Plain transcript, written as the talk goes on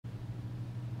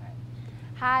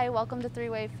Hi, welcome to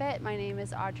 3-Way Fit. My name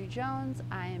is Audrey Jones.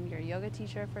 I am your yoga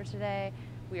teacher for today.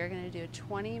 We are going to do a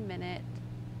 20-minute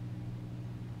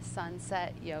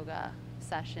sunset yoga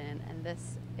session, and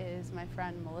this is my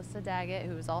friend Melissa Daggett,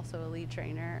 who is also a lead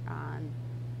trainer on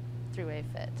 3-Way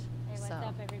Fit. Hey, what's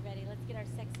up, everybody? Let's get our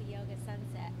sexy yoga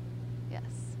sunset. Yes.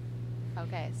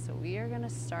 Okay, so we are going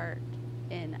to start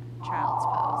in child's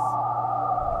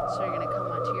pose. So you're going to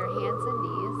come onto your hands and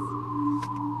knees.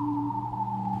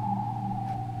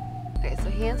 Okay,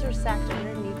 so hands are stacked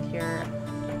underneath your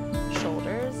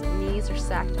shoulders, knees are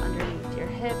stacked underneath your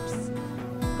hips.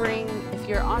 If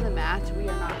you're on the mat, we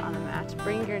are not on the mat,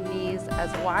 bring your knees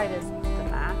as wide as the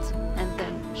mat and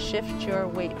then shift your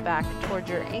weight back towards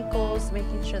your ankles,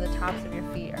 making sure the tops of your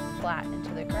feet are flat into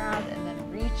the ground, and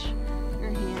then reach your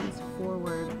hands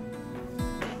forward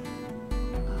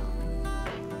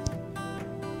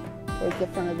towards the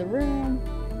front of the room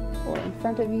or in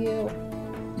front of you.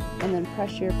 And then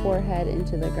press your forehead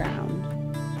into the ground.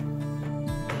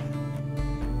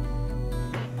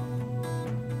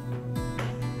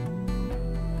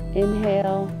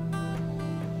 Inhale.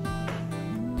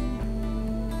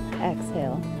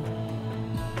 Exhale.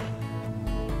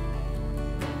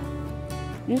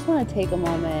 You just want to take a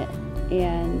moment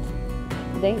and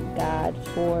thank God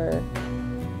for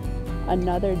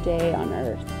another day on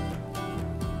earth.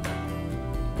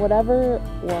 Whatever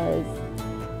was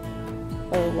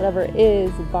or whatever is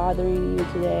bothering you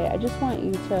today, I just want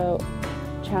you to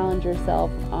challenge yourself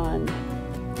on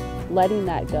letting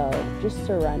that go, just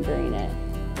surrendering it,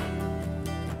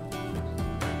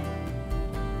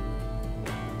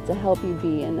 to help you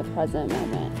be in the present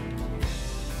moment.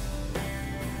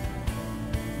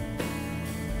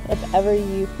 If ever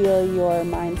you feel your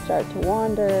mind start to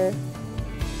wander,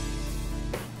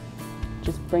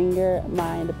 just bring your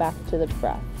mind back to the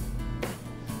breath.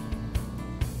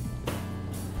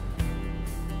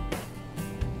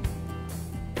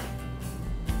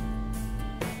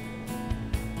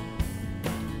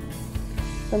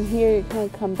 From here, you're going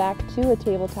to come back to a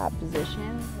tabletop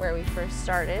position where we first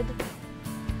started.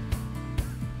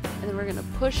 And then we're going to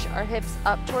push our hips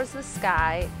up towards the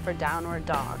sky for downward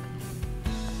dog.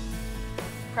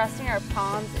 Pressing our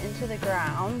palms into the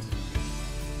ground,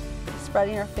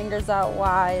 spreading our fingers out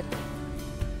wide.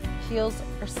 Heels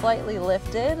are slightly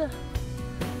lifted.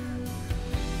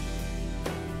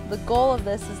 The goal of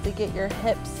this is to get your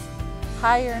hips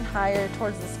higher and higher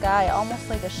towards the sky, almost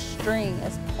like a string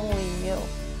is pulling you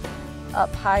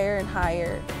up higher and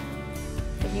higher.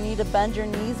 If you need to bend your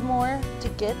knees more to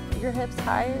get your hips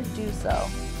higher, do so.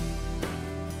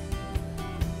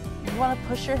 You want to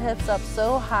push your hips up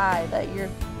so high that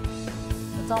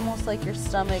it's almost like your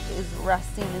stomach is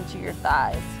resting into your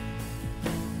thighs.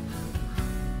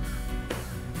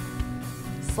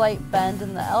 Slight bend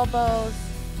in the elbows.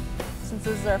 Since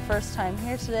this is our first time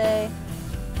here today,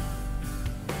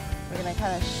 we're going to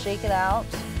kind of shake it out.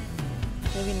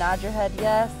 Maybe nod your head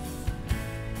yes,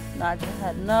 nod your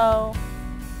head no.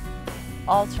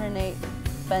 Alternate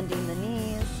bending the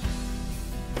knees.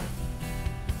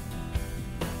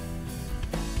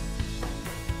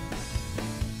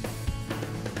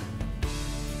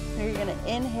 Here you're going to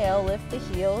inhale, lift the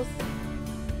heels.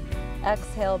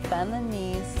 Exhale, bend the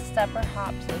knees, step or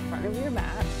hop to the front of your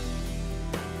mat.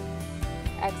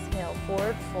 Exhale,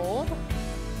 forward fold.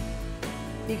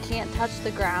 If you can't touch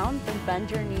the ground, then bend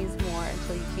your knees more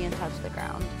until you can touch the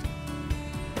ground.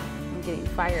 I'm getting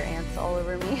fire ants all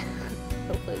over me.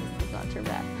 Hopefully this does not turn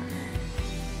back.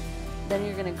 Then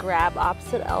you're going to grab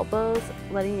opposite elbows,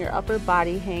 letting your upper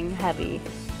body hang heavy.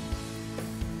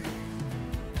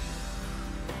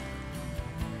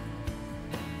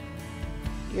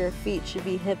 Your feet should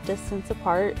be hip distance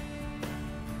apart.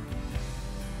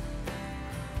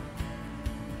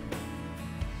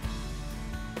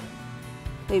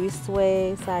 Maybe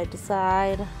sway side to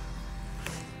side.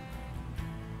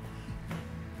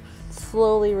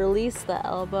 Slowly release the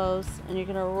elbows, and you're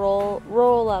going to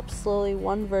roll up slowly,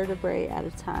 one vertebrae at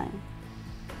a time.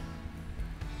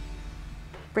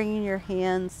 Bringing your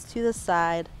hands to the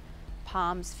side,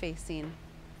 palms facing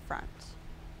front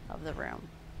of the room.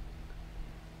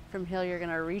 From here, you're going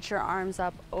to reach your arms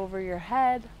up over your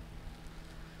head,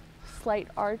 slight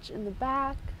arch in the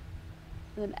back,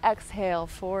 and then exhale,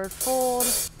 forward fold,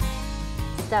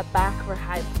 step back for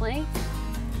high plank,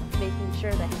 making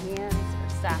sure the hands are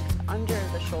stacked under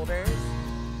the shoulders,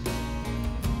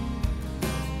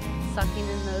 sucking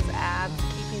in those abs,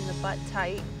 keeping the butt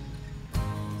tight,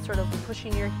 sort of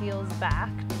pushing your heels back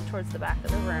towards the back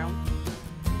of the room.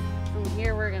 From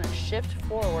here, we're going to shift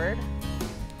forward.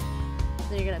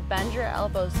 Then you're going to bend your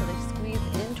elbows so they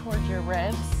squeeze in towards your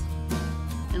ribs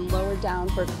and lower down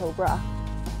for cobra.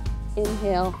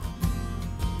 Inhale.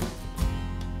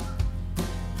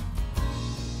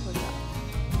 Push up.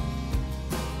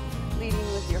 Leading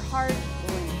with your heart,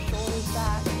 rolling your shoulders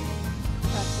back,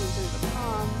 pressing through the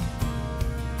palms.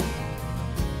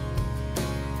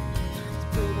 Let's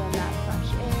breathe in that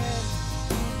fresh air.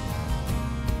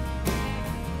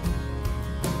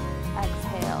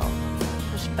 Exhale.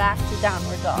 Push back to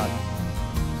downward dog.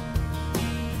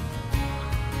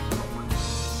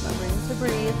 Remembering to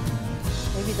breathe.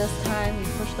 Maybe this time you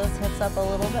push those hips up a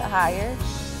little bit higher.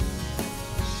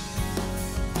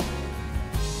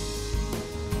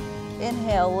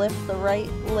 Inhale, lift the right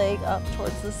leg up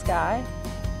towards the sky.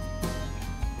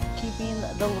 Keeping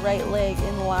the right leg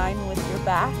in line with your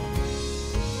back.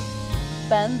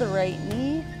 Bend the right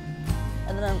knee.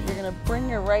 And then you're gonna bring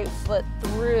your right foot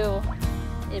through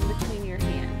in between your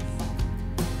hands.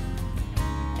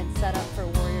 And set up for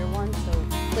warrior one. So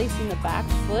placing the back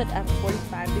foot at a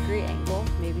 45-degree angle,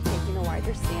 maybe taking a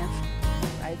wider stance,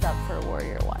 rise up for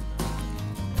warrior one.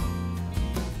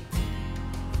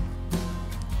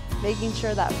 Making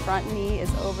sure that front knee is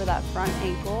over that front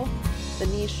ankle. The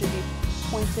knee should be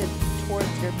pointed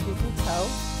towards your pinky toe.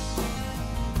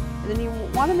 And then you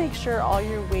want to make sure all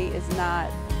your weight is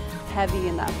not heavy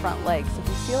in that front leg. So if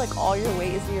you feel like all your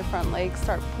weight is in your front leg,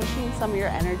 start pushing some of your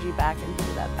energy back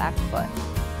into that back foot.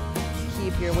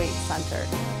 Keep your weight centered.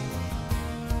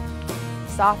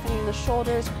 Softening the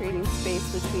shoulders, creating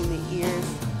space between the ears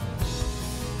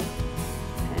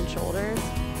and shoulders.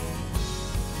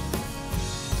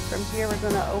 From here, we're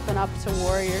going to open up to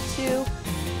warrior two.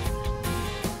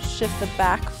 Shift the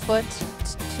back foot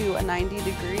to a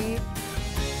 90-degree.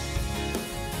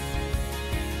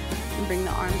 And bring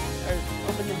the arms, or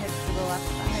open the hips to the left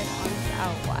side, arms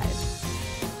out wide.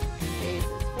 Gaze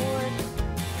is forward.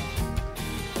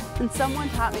 And someone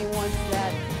taught me once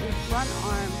that your front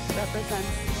arm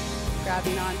represents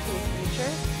grabbing onto the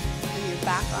future, and your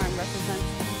back arm represents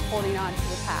holding on to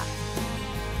the past.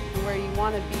 And where you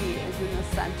want to be is in the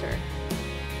center,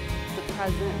 the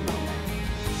present moment.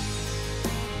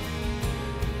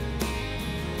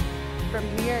 From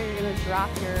here, you're going to drop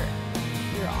your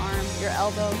arm, your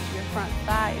elbow to your front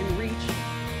thigh and reach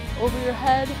over your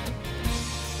head.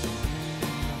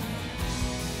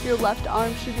 Your left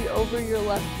arm should be over your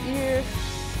left ear.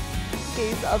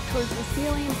 Gaze up towards the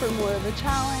ceiling for more of a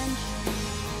challenge.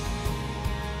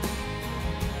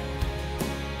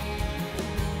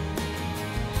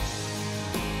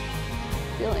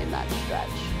 Feeling that stretch.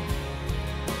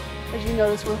 As you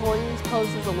notice, we're holding these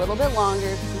poses a little bit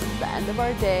longer because this is the end of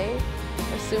our day.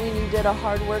 Assuming you did a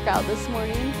hard workout this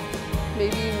morning,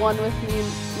 maybe one with me,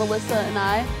 Melissa and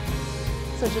I,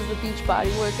 such as the beach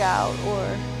body workout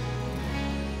or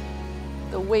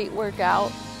the weight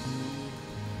workout.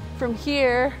 From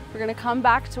here, we're gonna come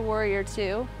back to warrior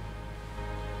two.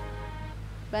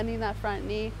 Bending that front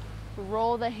knee,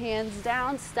 roll the hands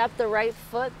down, step the right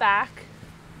foot back.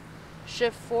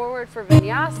 Shift forward for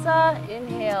vinyasa.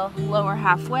 Inhale, lower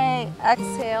halfway.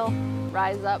 Exhale,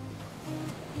 rise up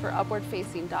for upward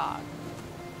facing dog.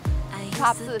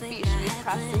 Tops of the feet should be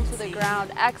pressed into the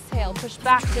ground. Exhale, push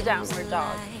back to downward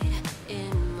dog.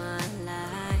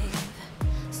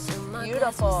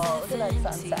 Beautiful. Look at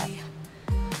that sunset.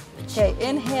 Okay,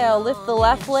 inhale, lift the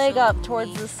left leg up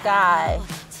towards the sky.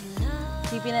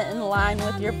 Keeping it in line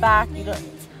with your back.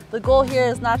 The goal here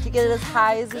is not to get it as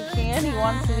high as you can. You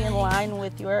want it to be in line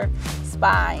with your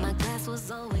spine.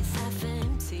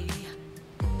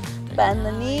 Bend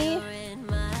the knee.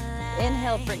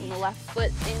 Inhale, bring the left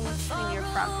foot in between your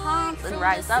front palms and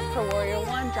rise up for warrior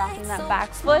one, dropping that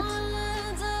back foot.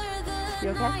 You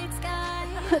okay?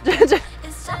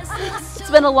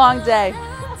 It's been a long day.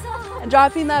 And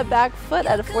dropping that back foot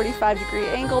at a 45-degree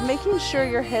angle, making sure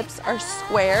your hips are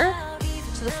square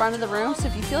to the front of the room. So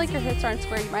if you feel like your hips aren't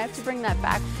square, you might have to bring that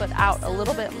back foot out a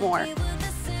little bit more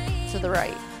to the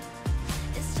right.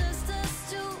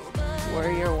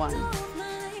 Warrior one.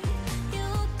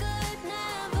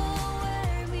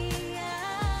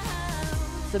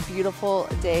 It's a beautiful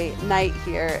night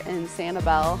here in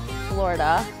Sanibel,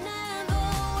 Florida.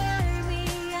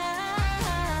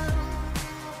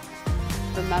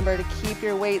 Remember to keep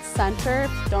your weight centered.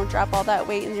 Don't drop all that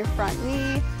weight in your front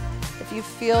knee. If you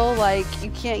feel like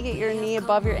you can't get your knee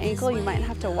above your ankle, you might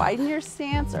have to widen your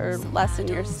stance or lessen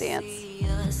your stance.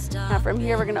 Now from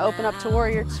here, we're gonna open up to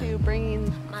warrior two,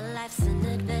 bringing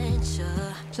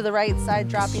to the right side,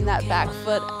 dropping that back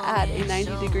foot at a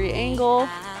 90-degree angle.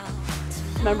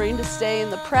 Remembering to stay in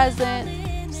the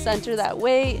present, center that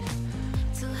weight.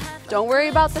 Don't worry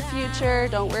about the future,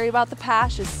 don't worry about the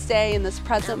past, just stay in this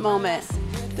present moment.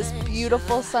 This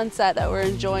beautiful sunset that we're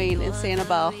enjoying in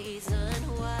Sanibel.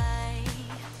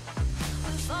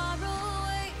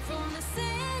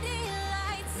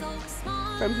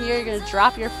 From here, you're gonna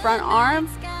drop your front arm,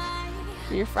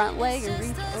 your front leg, and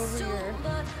reach over your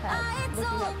head,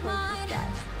 looking up towards the sky.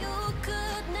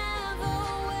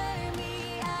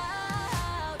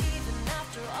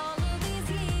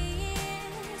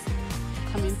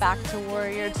 Coming back to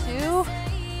warrior two.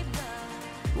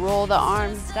 Roll the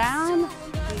arms down.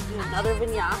 We do another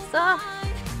vinyasa.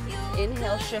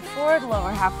 Inhale, shift forward,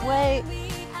 lower halfway.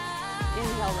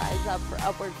 Inhale, rise up for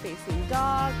upward facing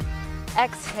dog.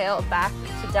 Exhale, back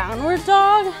to downward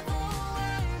dog.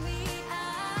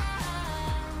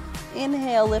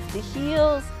 Inhale, lift the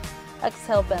heels.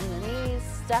 Exhale, bend the knees.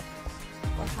 Step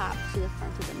or hop to the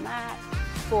front of the mat.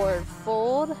 Forward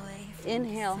fold.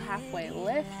 Inhale, halfway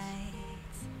lift.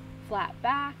 Flat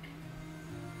back.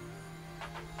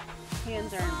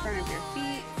 Hands are in front of your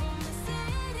feet.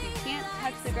 If you can't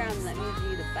touch the ground, that means you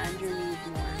need to bend your knees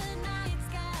more.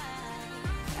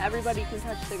 Everybody can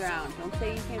touch the ground. Don't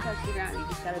say you can't touch the ground. You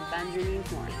just gotta bend your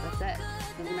knees more. That's it.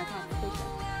 It's not competition.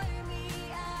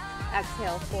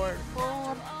 Exhale, forward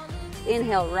fold.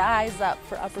 Inhale, rise up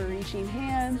for upper reaching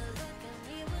hands.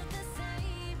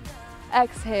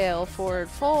 Exhale, forward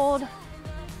fold.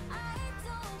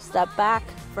 Step back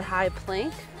for high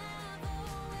plank.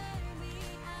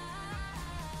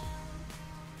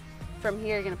 From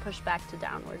here, you're gonna push back to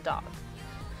downward dog.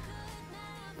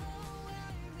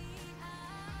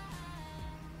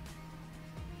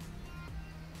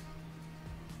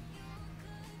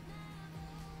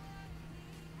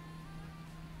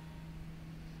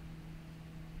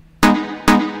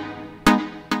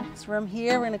 So from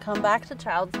here, we're gonna come back to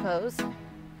child's pose,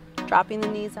 dropping the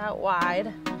knees out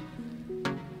wide,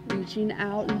 reaching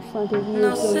out in front of you,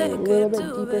 doing a little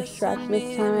bit deeper stretch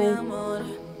this time.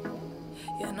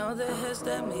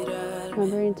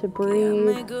 Remembering to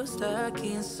breathe.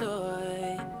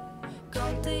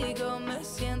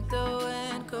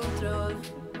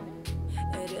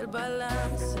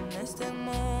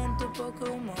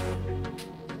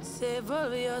 Se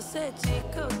volvió ese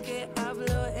chico que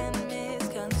habló en mis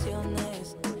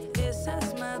canciones,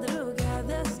 esas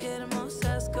madrugadas y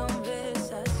hermosas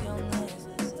conversaciones.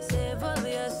 Se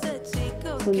volvió ese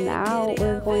chico. So now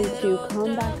we're going to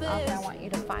come back up, and I want you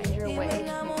to find your way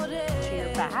to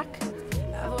your back,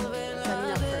 setting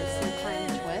up for a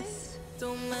supine twist. So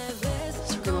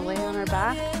we're going to lay on our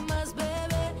back.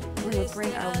 We're going to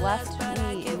bring our left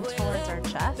knee in towards our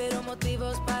chest.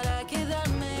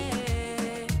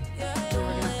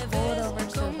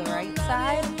 Right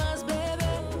side,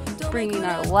 bringing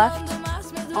our left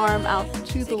arm out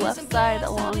to the left side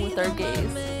along with our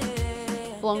gaze,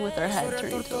 along with our head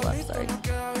turning to the left side.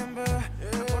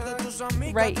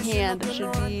 Right hand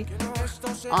should be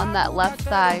on that left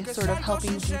thigh, sort of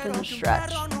helping deepen the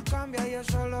stretch.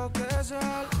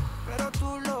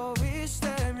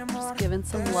 Just giving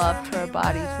some love to our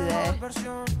body today.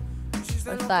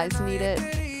 Our thighs need it.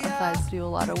 Our thighs do a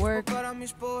lot of work.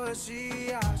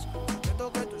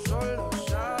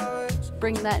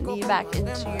 Bring that knee back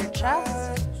into your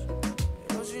chest.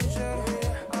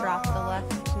 Drop the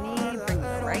left knee, bring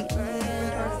the right knee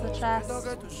in towards the chest.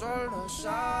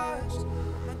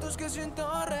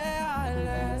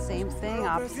 And same thing,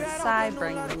 opposite side,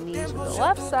 bring the knee to the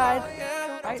left side.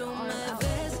 Right arm out.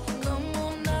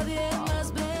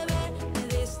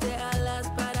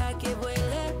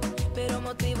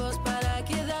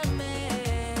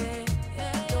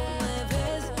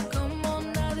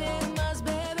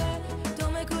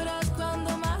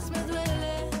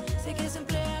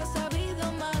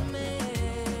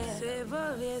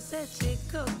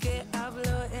 Chico que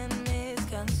habló en mis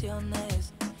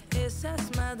canciones, esas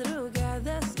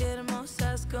madrugadas y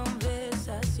hermosas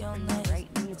conversaciones. Right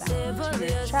knee back into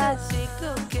your chest.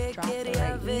 Drop the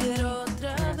right knee.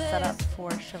 We're going to set up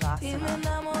for Shavasana,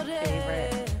 my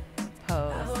favorite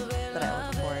pose that I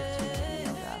look forward to in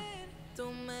yoga.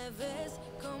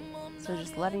 So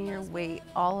just letting your weight,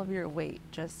 all of your weight,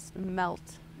 just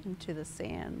melt into the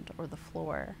sand or the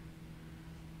floor.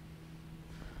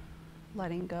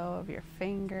 Letting go of your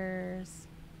fingers,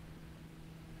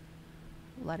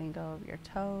 letting go of your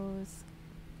toes.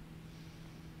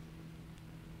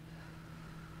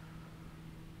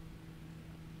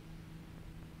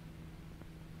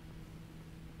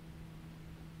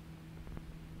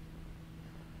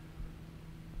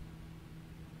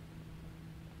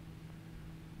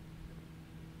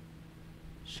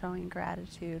 Showing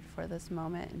gratitude for this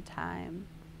moment in time.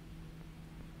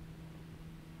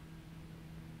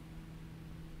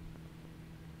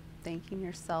 Thanking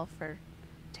yourself for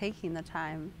taking the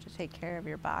time to take care of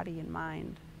your body and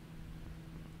mind.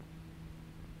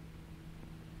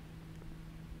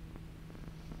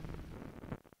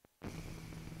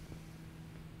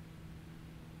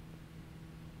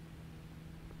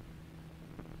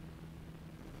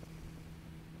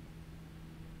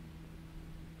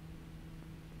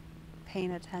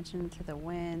 Paying attention to the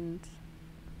wind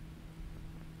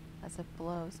as it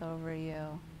blows over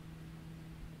you.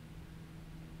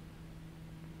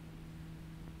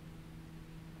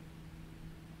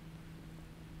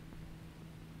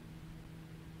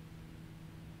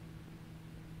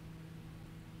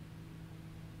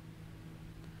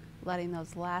 Letting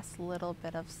those last little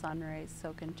bit of sun rays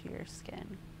soak into your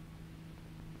skin.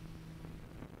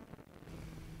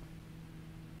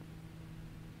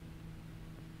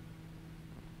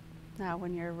 Now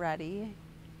when you're ready,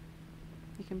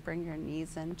 you can bring your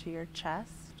knees into your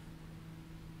chest.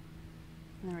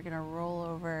 And then we're going to roll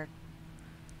over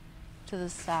to the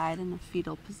side in a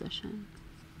fetal position.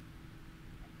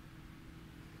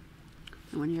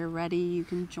 And when you're ready, you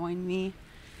can join me,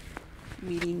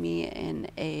 meeting me in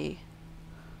a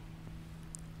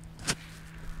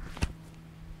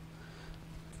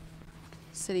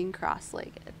sitting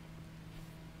cross-legged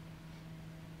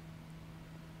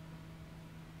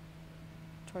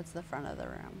towards the front of the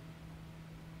room.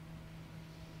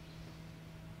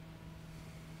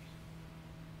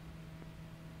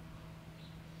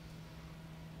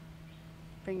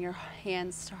 Bring your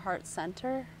hands to heart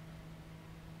center.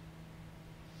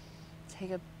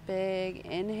 Take a big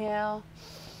inhale.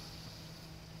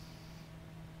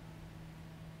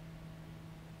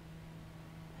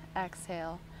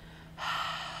 Exhale.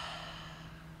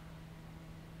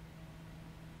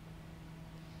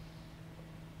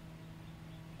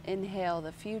 Inhale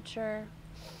the future.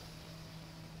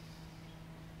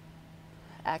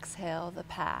 Exhale the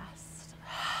past.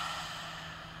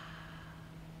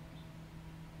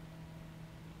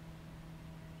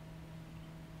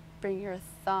 Bring your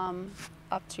thumb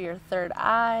up to your third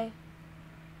eye.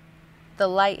 The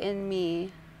light in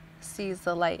me sees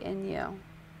the light in you.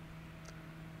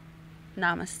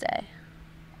 Namaste.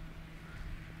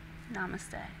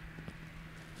 Namaste.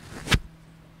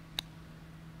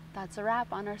 That's a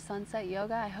wrap on our sunset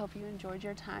yoga. I hope you enjoyed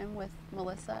your time with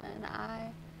Melissa and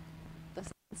I. The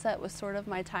sunset was sort of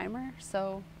my timer,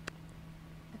 so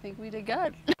I think we did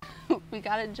good. We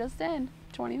got it just in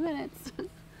 20 minutes.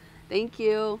 Thank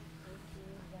you.